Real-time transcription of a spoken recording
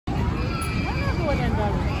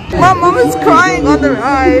My mom is crying on the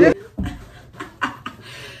ride.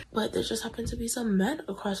 But there just happened to be some men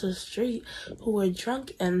across the street who were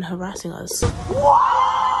drunk and harassing us.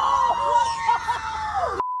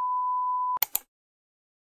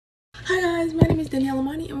 Hi guys, my name is Danielle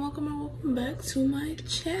Amanii and welcome back to my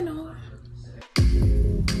channel.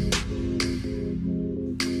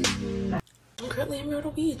 I'm currently in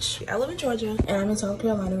Myrtle Beach. I live in Georgia and I'm in South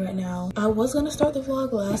Carolina right now. I was gonna start the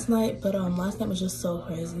vlog last night, but last night was just so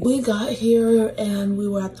crazy. We got here and we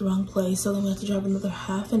were at the wrong place, so then we had to drive another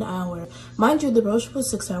half an hour. Mind you, the road trip was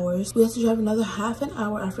 6 hours. We had to drive another half an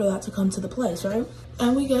hour after that to come to the place, right?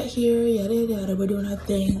 And we get here, yada yada, we're doing our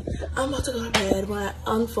thing. I'm about to go to bed when I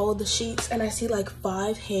unfold the sheets and I see like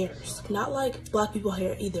 5 hairs. Not like black people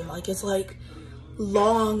hair either, like it's like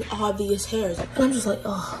long obvious hairs, and I'm just like,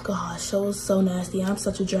 oh gosh, that was so nasty. I'm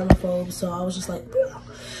such a germaphobe, so I was just like, bleh.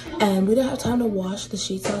 And we didn't have time to wash the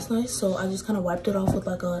sheets last night, so I just kind of wiped it off with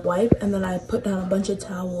like a wipe, and then I put down a bunch of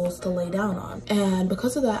towels to lay down on. And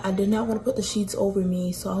because of that, I did not want to put the sheets over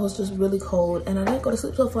me, so I was just really cold, and I didn't go to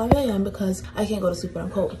sleep till 5 a.m. because I can't go to sleep when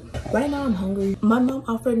I'm cold. Right now I'm hungry. My mom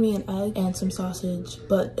offered me an egg and some sausage,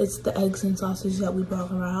 but it's the eggs and sausage that we brought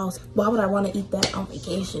from our house. Why would I want to eat that on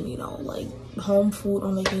vacation, you know, like home food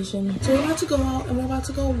on vacation? So we're about to go out and we're about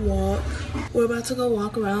to go walk. We're about to go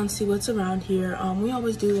walk around, see what's around here. We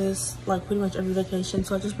always do this like pretty much every vacation,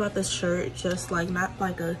 so I just brought this shirt, just like not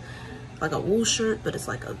like a wool shirt, but it's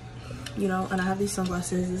like a, you know, and I have these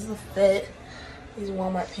sunglasses. This is a fit, these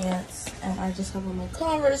Walmart pants, and I just have on my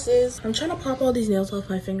Converses. I'm trying to pop all these nails off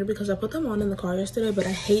my finger because I put them on in the car yesterday, but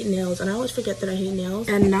I hate nails and I always forget that I hate nails,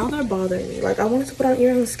 and now they're bothering me. Like I wanted to put on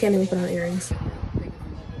earrings, can't even put on earrings.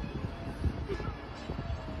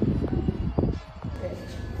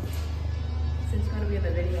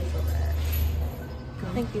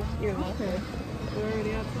 Thank you. You're welcome. We're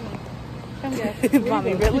already outside. Come get.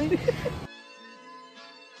 Mommy, really?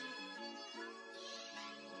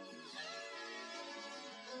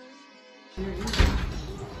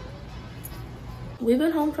 We've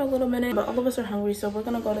been home for a little minute, but all of us are hungry, so we're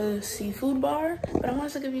gonna go to the seafood bar. But I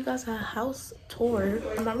wanted to give you guys a house tour.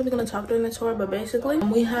 I'm not really gonna talk during the tour, but basically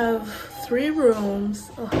we have 3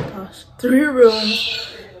 rooms. Oh gosh, 3 rooms.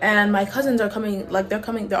 And my cousins are coming, like they're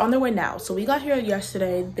on their way now. So we got here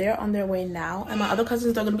yesterday, they're on their way now. And my other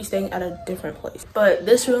cousins are gonna be staying at a different place. But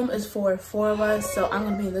this room is for 4 of us, so I'm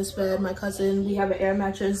gonna be in this bed. My cousin, we have an air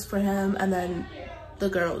mattress for him, and then the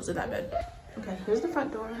girls in that bed. Okay, here's the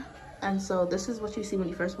front door. And so this is what you see when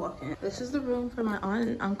you first walk in. This is the room for my aunt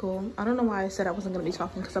and uncle. I don't know why I said I wasn't gonna be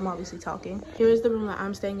talking because I'm obviously talking. Here's the room that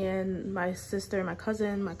I'm staying in, my sister, my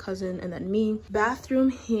cousin, and then me. Bathroom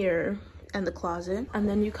here and the closet. And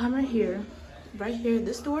then you come right here,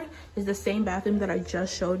 this door is the same bathroom that I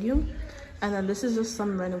just showed you. And then this is just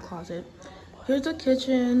some random closet. Here's the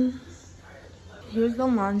kitchen. Here's the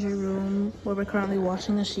laundry room where we're currently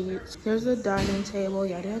washing the sheets. Here's the dining table,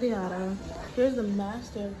 yada yada yada. Here's the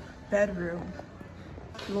master bedroom,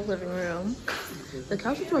 the living room. The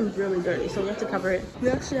couch is doing really dirty, so we have to cover it. We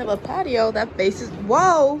actually have a patio that faces,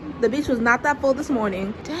 whoa, the beach was not that full this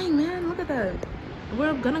morning. Dang man, look at that.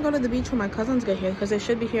 We're gonna go to the beach when my cousins get here because they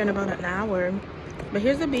should be here in about an hour. But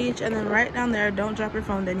here's the beach, and then right down there, don't drop your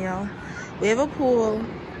phone, Danielle, we have a pool.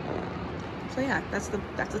 So yeah, that's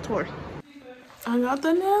the tour. I got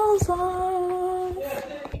the nails off.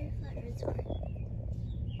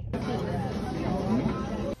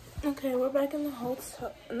 Okay, we're back in the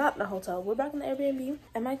hotel, not the hotel, we're back in the Airbnb,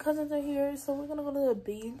 and my cousins are here, so we're gonna go to the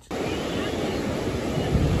beach.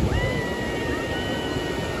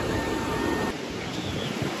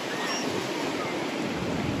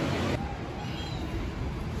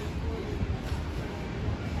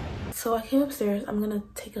 So I came upstairs, I'm gonna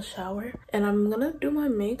take a shower, and I'm gonna do my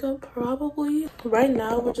makeup probably. Right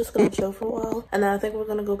now, we're just gonna chill for a while, and then I think we're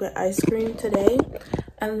gonna go get ice cream today.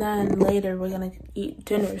 And then later we're gonna eat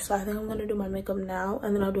dinner. So I think I'm gonna do my makeup now,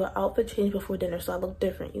 and then I'll do an outfit change before dinner so I look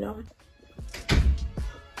different, you know?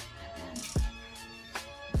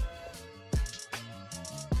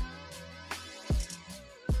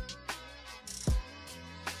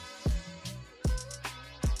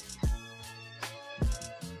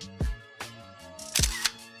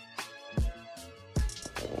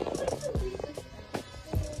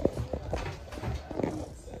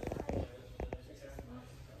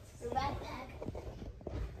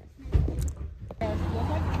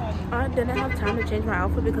 I didn't have time to change my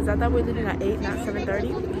outfit because I thought we were leaving at 8, not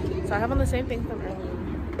 7:30. So I have on the same thing from earlier.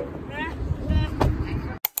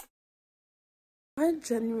 I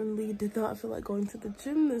genuinely did not feel like going to the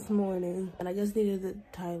gym this morning. And I just needed the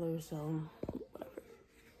Tyler, so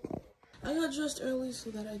whatever. I got dressed early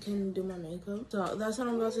so that I can do my makeup. So that's what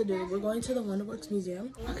I'm about to do. We're going to the Wonderworks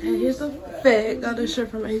Museum. Okay, here's the fit. Got this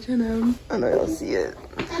shirt from H&M. I know y'all see it.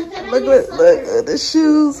 Look at the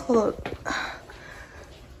shoes. Hold on.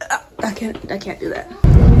 I can't do that.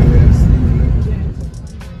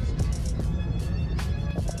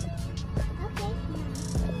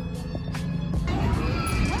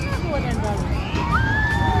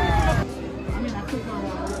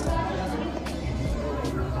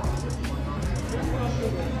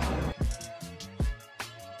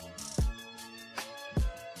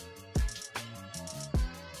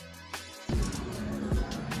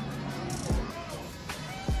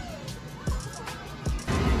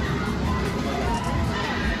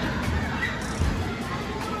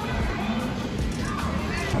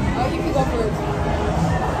 You can go first.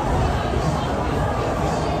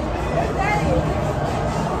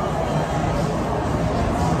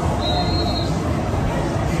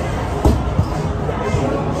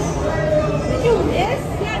 You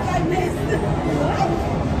missed? Yes, I missed. What?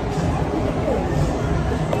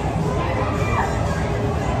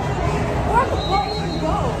 Where the fuck did you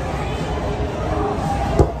go?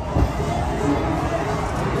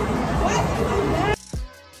 What?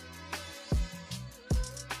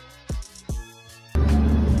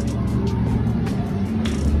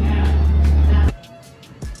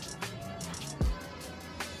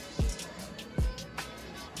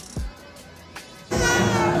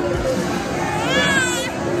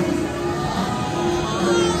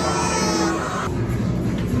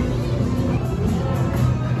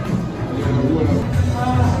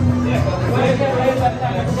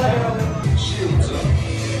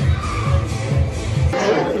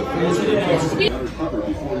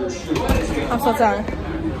 I'm so tired.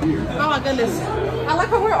 Oh my goodness. I like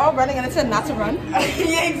how we're all running and it said not to run.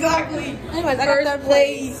 Yeah, exactly. Anyways, I got third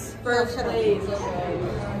place. First place.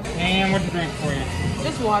 And what to drink for you?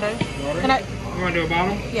 Just water. Water? Can I? You want to do a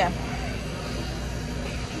bottle? Yeah.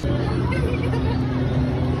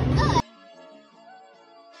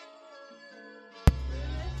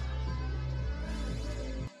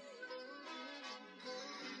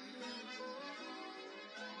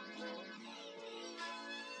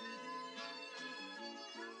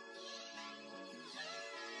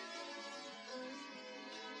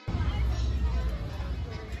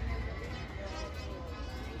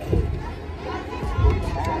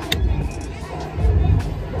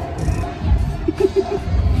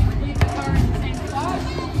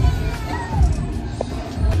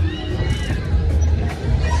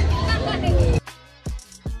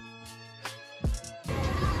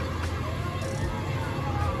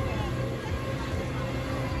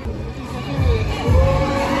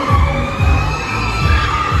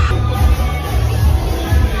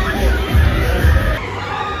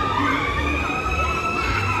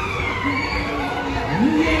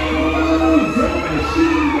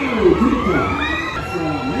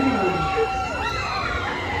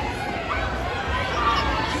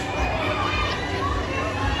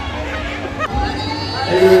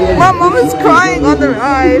 My mom is crying on the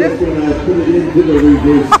ride.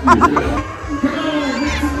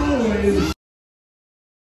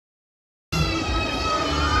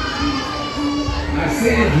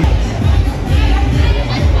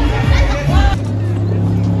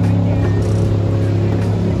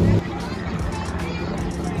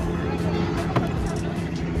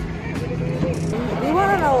 We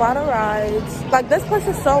went on a lot of rides. Like, this place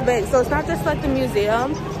is so big, so it's not just like the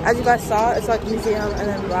museum. As you guys saw, it's like museum and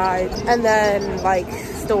then rides and then like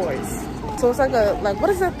stores. So it's like a, like, what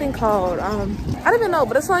is that thing called? I don't even know,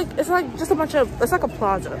 but it's like just a bunch of, it's like a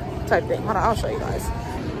plaza type thing. Hold on, I'll show you guys.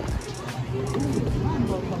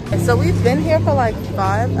 So we've been here for like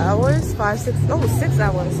 5 hours, 6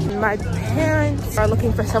 hours. My parents are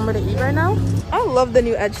looking for somewhere to eat right now. I love the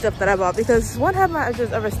new Edge stuff that I bought because when have my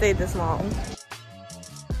edges ever stayed this long?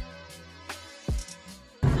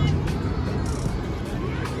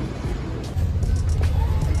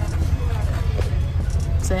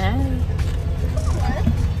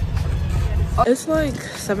 It's like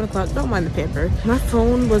 7 o'clock. Don't mind the paper. My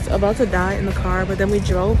phone was about to die in the car, but then we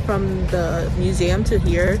drove from the museum to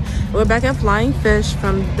here. We're back at Flying Fish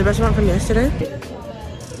from the restaurant from yesterday.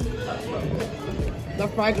 The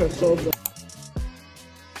fries are so good.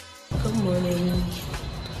 Good morning.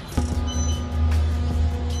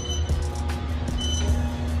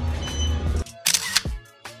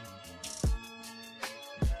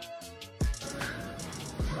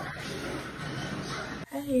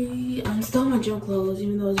 Hey, I'm still in my gym clothes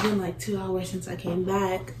even though it's been like 2 hours since I came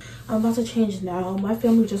back. I'm about to change now. My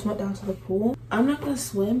family just went down to the pool. I'm not gonna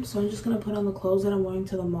swim, so I'm just gonna put on the clothes that I'm wearing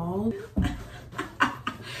to the mall.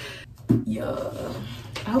 Yeah,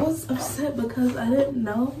 I was upset because I didn't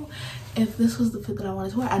know if this was the fit that I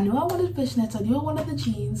wanted to wear. I knew I wanted fishnets, I knew I wanted the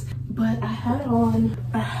jeans, but I had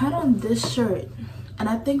on this shirt, and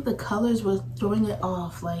I think the colors were throwing it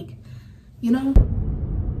off, like, you know.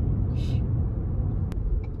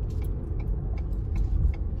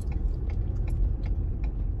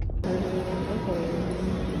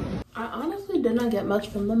 I honestly did not get much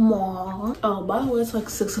from the mall. Oh, by the way, it's like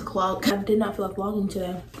 6 o'clock. I did not feel like vlogging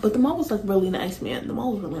today, but the mall was like really nice, man. The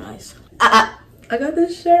mall was really nice. I got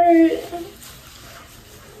this shirt.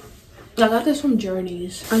 I got this from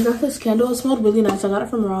Journeys. I got this candle. It smelled really nice. I got it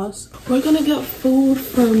from Ross. We're gonna get food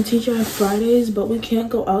from TGI Fridays, but we can't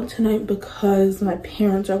go out tonight because my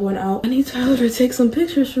parents are going out. I need Tyler to take some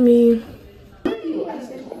pictures for me.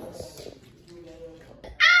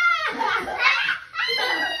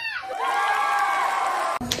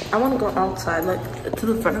 I want to go outside, like to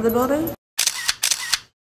the front of the building.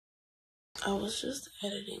 I was just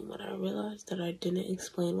editing when I realized that I didn't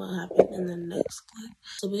explain what happened in the next clip.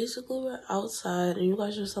 So basically we're outside and you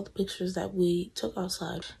guys just saw the pictures that we took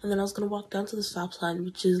outside. And then I was going to walk down to the stop sign,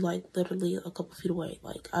 which is like literally a couple feet away.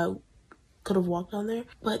 Like I could have walked down there,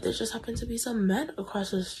 but there just happened to be some men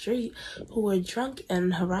across the street who were drunk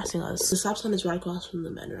and harassing us. The stop sign is right across from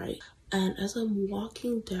the men, right? And as I'm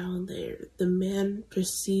walking down there, the man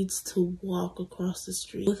proceeds to walk across the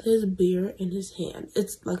street with his beer in his hand.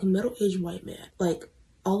 It's like a middle-aged white man. Like,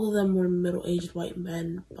 all of them were middle-aged white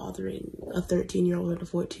men bothering a 13-year-old and a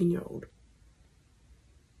 14-year-old.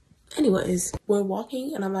 Anyways, we're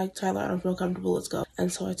walking and I'm like, Tyler, I don't feel comfortable, let's go.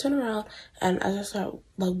 And so I turn around and as I start,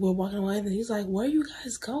 like, we're walking away and he's like, where are you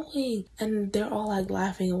guys going? And they're all like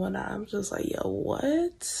laughing and whatnot. I'm just like, yo,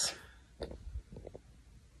 what?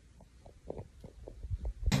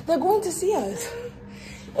 They're going to see us.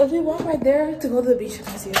 If we walk right there to go to the beach, they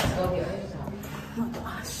can see us. Oh my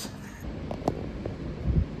gosh.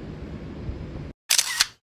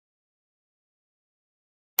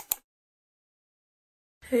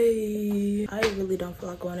 Hey, I really don't feel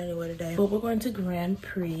like going anywhere today, but we're going to Grand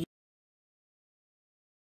Prix,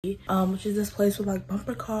 which is this place with like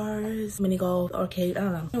bumper cars, mini golf, arcade, I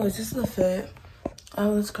don't know. Anyways, this is the fit. I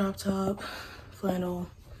have this crop top, flannel,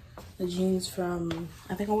 the jeans from,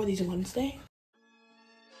 I think I wore these Wednesday.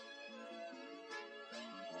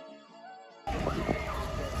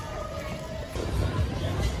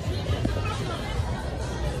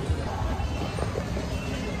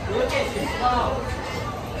 Look at this. Wow.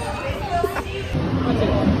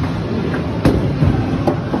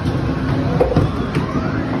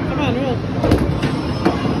 Come on, real.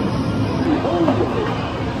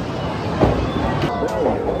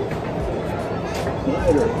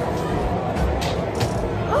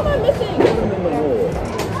 How am I missing?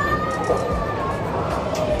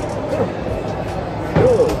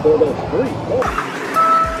 For the street.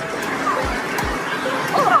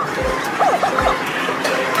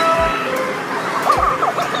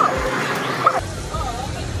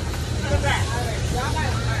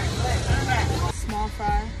 Small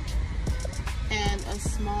fry and a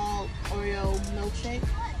small Oreo milkshake.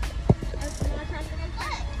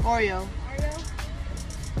 Oreo.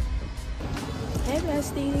 Hey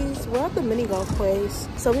besties, we're at the mini golf place.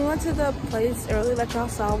 So we went to the place earlier that y'all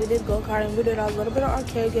saw. We did go-karting, we did a little bit of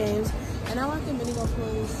arcade games, and now we're at the mini golf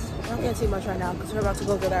place. I can't see much right now because we're about to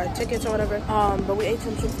go get our tickets or whatever. But we ate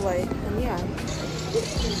some Chick-fil-A, and yeah.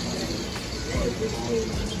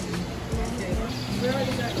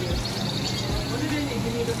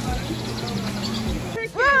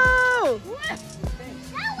 Whoa!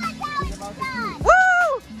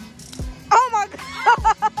 Woo! Oh my god!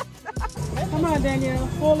 Come on, Danielle.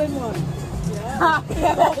 All in one. Yeah.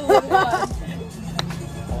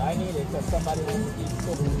 I need it because somebody wants to eat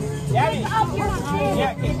food. Gabby!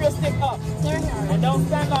 Yeah, keep your stick up. And don't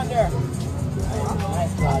stand on there.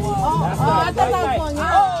 Nice, buddy. I thought that was one,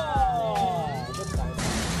 yeah. Oh! Good time.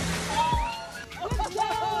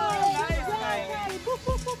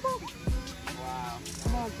 Wow.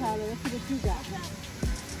 Come on, Tyler. Let's see what you got.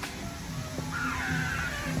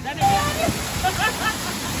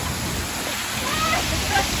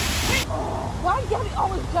 Why Gabby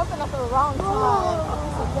always jumping at the wrong time?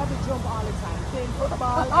 So Gabby jump all the time. Playing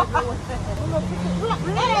football everywhere.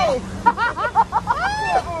 Hey!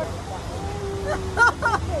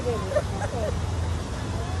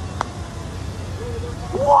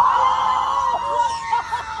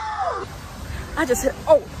 I just hit,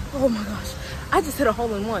 oh my gosh. I just hit a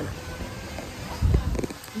hole in one.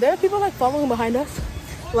 There are people like following behind us.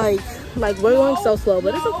 Like we're going so slow,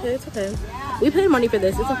 but it's okay, it's okay. We paid money for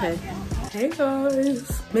this, it's okay. Hey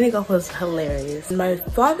guys, mini golf was hilarious. My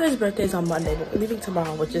father's birthday is on Monday, but we're leaving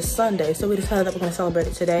tomorrow, which is Sunday. So we decided that we're gonna celebrate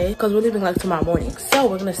it today because we're leaving like tomorrow morning. So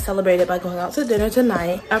we're gonna celebrate it by going out to dinner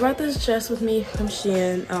tonight. I brought this dress with me from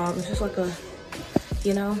Shein. It's just like a,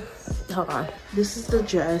 you know, hold on. This is the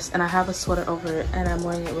dress and I have a sweater over it and I'm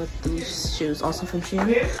wearing it with these shoes, also from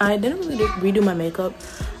Shein. I didn't really redo my makeup.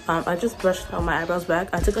 I just brushed out my eyebrows back.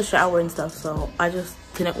 I took a shower and stuff, so I just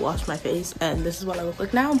didn't wash my face, and this is what I look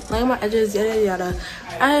like now. Laying my edges, yada yada.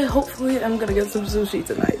 Hopefully I'm gonna get some sushi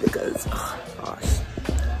tonight because oh gosh.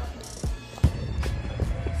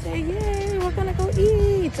 Say yay, we're gonna go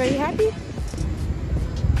eat. Are you happy?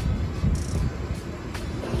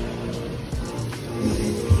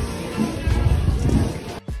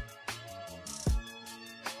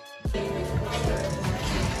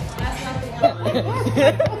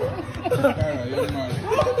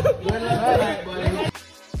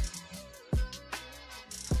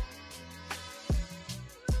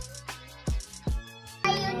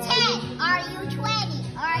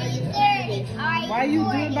 Why are you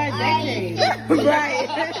doing by decade? Right.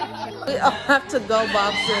 We all have to go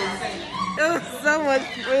boxes. It was so much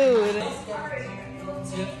food.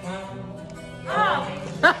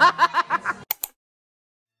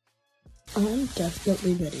 I'm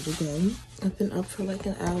definitely ready to go. I've been up for like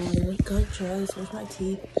an hour. Got dressed, brushed my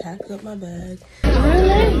teeth, packed up my bag.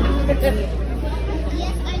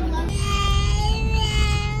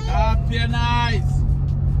 Up your nice.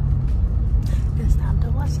 It's time to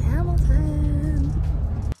watch Hamilton.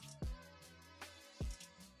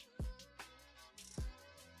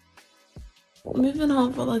 We've been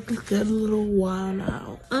home for like a good little while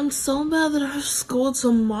now. I'm so mad that I have school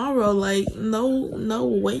tomorrow. Like no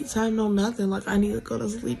wait time, no nothing. Like I need to go to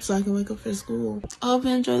sleep so I can wake up for school. I hope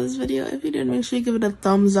you enjoyed this video. If you did, make sure you give it a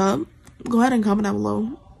thumbs up. Go ahead and comment down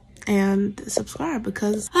below and subscribe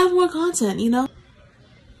because I have more content, you know?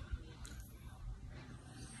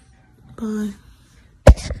 Bye.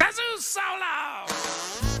 Solo!